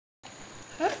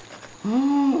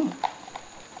Oh,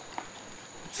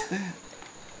 what's that?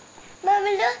 Mama,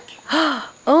 look.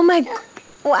 Oh my, Look.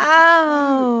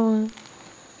 wow. Oh,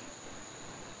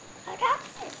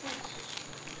 that's it.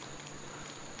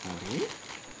 Oh, yeah?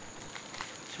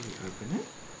 Should we open it?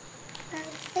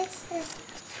 This is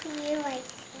for you, I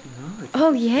think. No, I think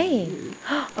Oh, it's for yay. you.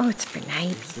 Oh, it's for It's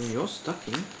nice. in your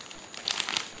stocking.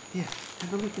 Here,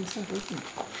 have a look inside. Open it.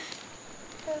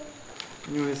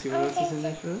 You want to see what else is in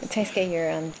there first? Let's get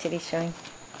your titty showing.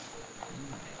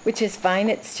 Which is fine,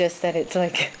 it's just that it's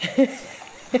like...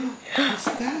 What's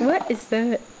that? What is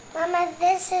that? Mama,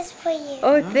 this is for you.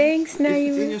 Oh, No, thanks, If it's in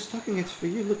Naomi. your stocking, it's for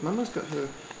you. Look, Mama's got her.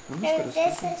 Mama's And got a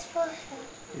this stocking. is for her.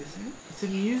 Is it? It's a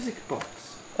music box.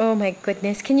 Oh my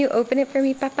goodness. Can you open it for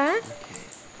me, Papa? Okay.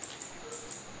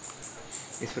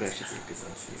 It's what I should do a good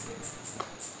one for you.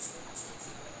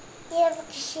 Yeah,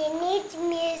 because she needs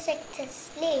music to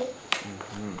sleep.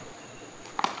 Mm-hmm.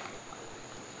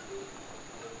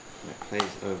 It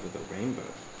plays over the rainbow.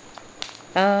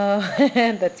 Oh,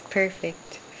 that's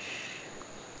perfect.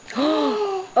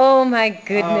 Oh my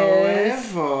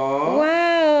goodness. However,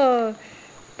 Wow.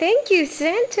 Thank you,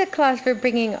 Santa Claus, for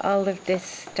bringing all of this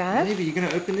stuff. maybe you're going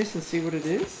to open this and see what it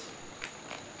is?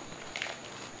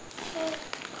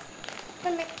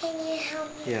 Mama, can you help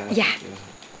me? Yeah. Yeah.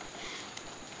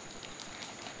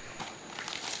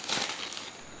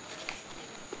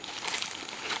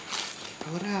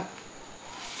 Pull it out.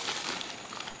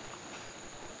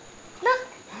 Look.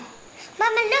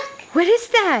 Mama, look. What is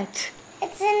that?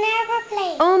 It's an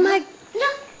aeroplane. Oh my...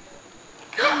 Look.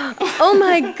 Oh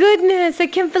my goodness, I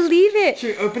can't believe it.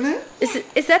 Should we open it?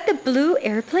 Is that the blue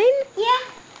airplane? Yeah.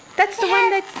 That's the one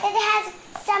that... It has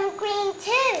some green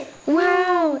too.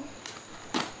 Wow.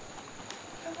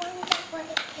 I wonder what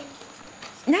it can.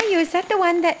 Nayu, is that the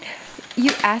one that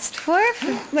you asked for?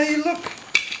 Now you look.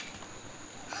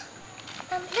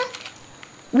 Look.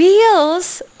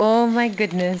 Wheels? Oh my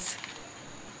goodness.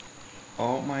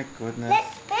 Oh my goodness.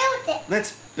 Let's build it.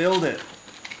 Let's build it.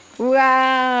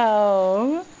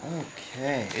 Wow.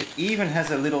 Okay. It even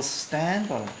has a little stand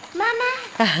on it. Mama,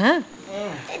 Uh-huh.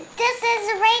 this is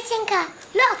a racing car.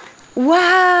 Look.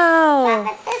 Wow.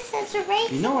 Mama, this is a racing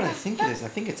car. You know what I think it is? I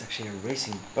think it's actually a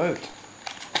racing boat.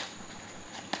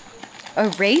 A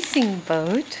racing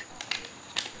boat?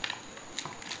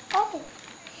 Oh.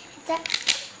 It's a...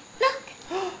 Look.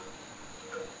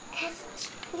 It's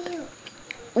blue.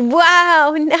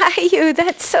 Wow, Nayu,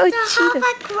 that's so It's a cute.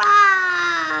 hovercraft.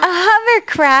 A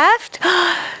hovercraft?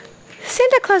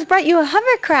 Santa Claus brought you a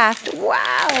hovercraft.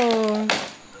 Wow.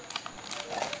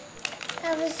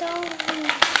 That was so...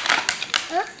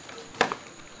 Huh?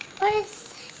 What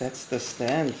is... That's the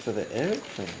stand for the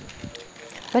airplane.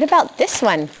 What about this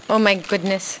one? Oh my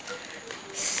goodness.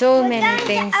 So many We're going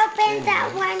things. to open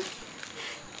that one.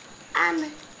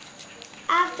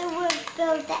 After we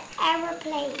build the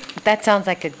aeroplane. That sounds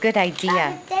like a good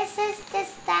idea. But this is the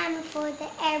stand for the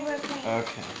aeroplane.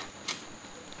 Okay.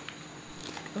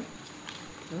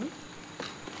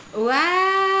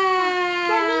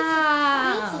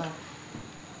 Wow.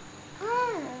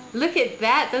 Oh. Look at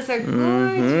that. Those are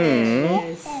Mm-hmm.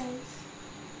 gorgeous.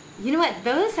 You know what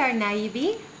those are,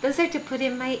 Naibi? Those are to put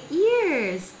in my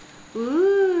ears.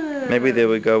 Ooh. Maybe they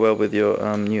would go well with your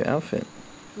new outfit.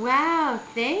 Wow,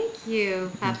 thank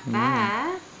you,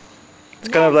 Papa. It's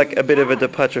kind of like a bit of a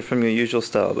departure from your usual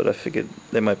style, but I figured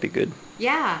they might be good.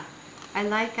 Yeah, I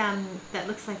like, that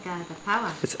looks like the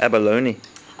power. It's abalone.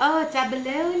 Oh, it's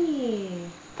abalone.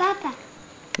 Papa.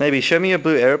 Maybe show me your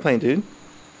blue airplane, dude.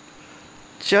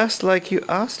 Just like you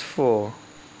asked for.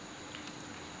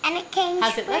 And it came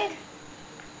How's true. it look?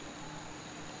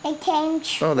 It came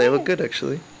true. Oh, they look good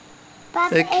actually.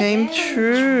 Papa, It came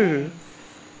true.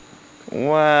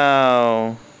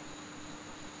 Wow.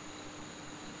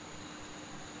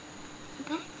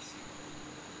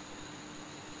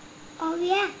 Oh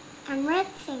yeah, and red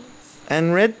things.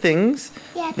 And red things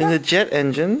Yeah, in the look. jet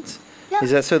engines. Look.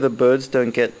 Is that so the birds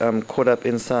don't get caught up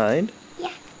inside?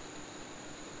 Yeah.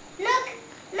 Look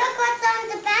what's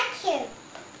on the back here.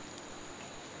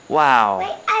 Wow.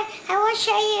 Wait, I will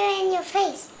show you in your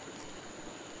face.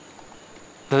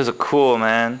 Those are cool,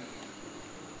 man.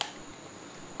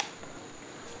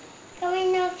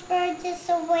 Throwing those birds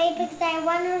away because I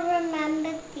want to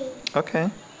remember these. Okay.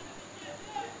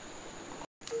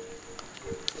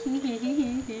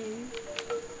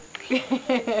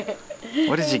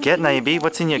 What did you get, Naibi?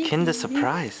 What's in your Kinder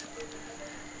Surprise?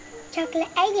 Chocolate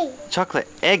eggy. Chocolate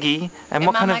eggy? And And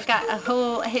what kind Mama of... got a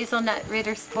whole hazelnut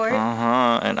Ritter Sport.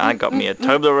 Uh-huh. And I got me a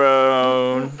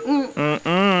Toblerone.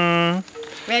 Mm-mm.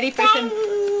 Ready for some...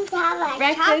 Have like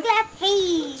breakfast. chocolate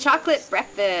feast. Chocolate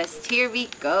breakfast. Here we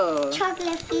go.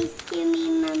 Chocolate feast, you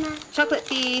mean, Mama? Chocolate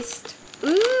feast.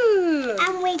 Ooh.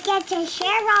 And we get to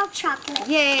share our chocolate.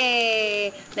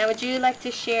 Yay. Now would you like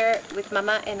to share with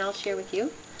Mama and I'll share with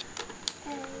you?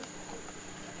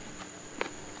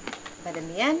 But in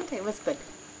the end, it was good.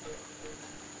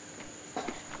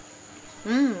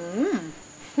 Mmm.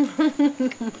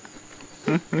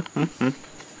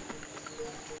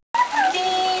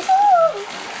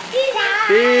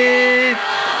 Beep.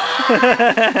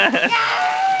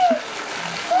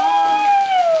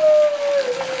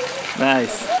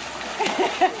 Nice.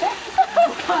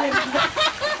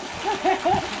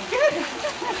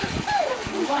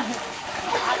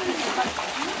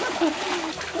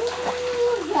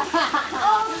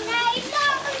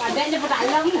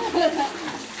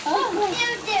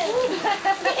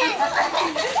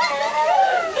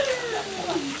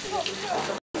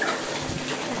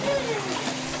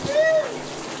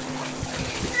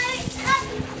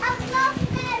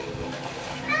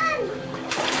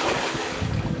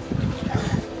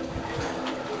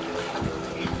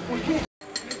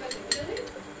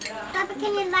 Papa,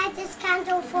 can you light this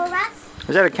candle for us?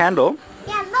 Is that a candle?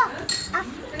 Yeah, look, a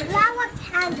flower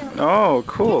candle. Oh,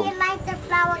 cool. Can you light the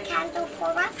flower candle for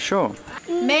us? Sure.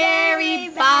 Merry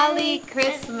Bali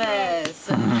Christmas.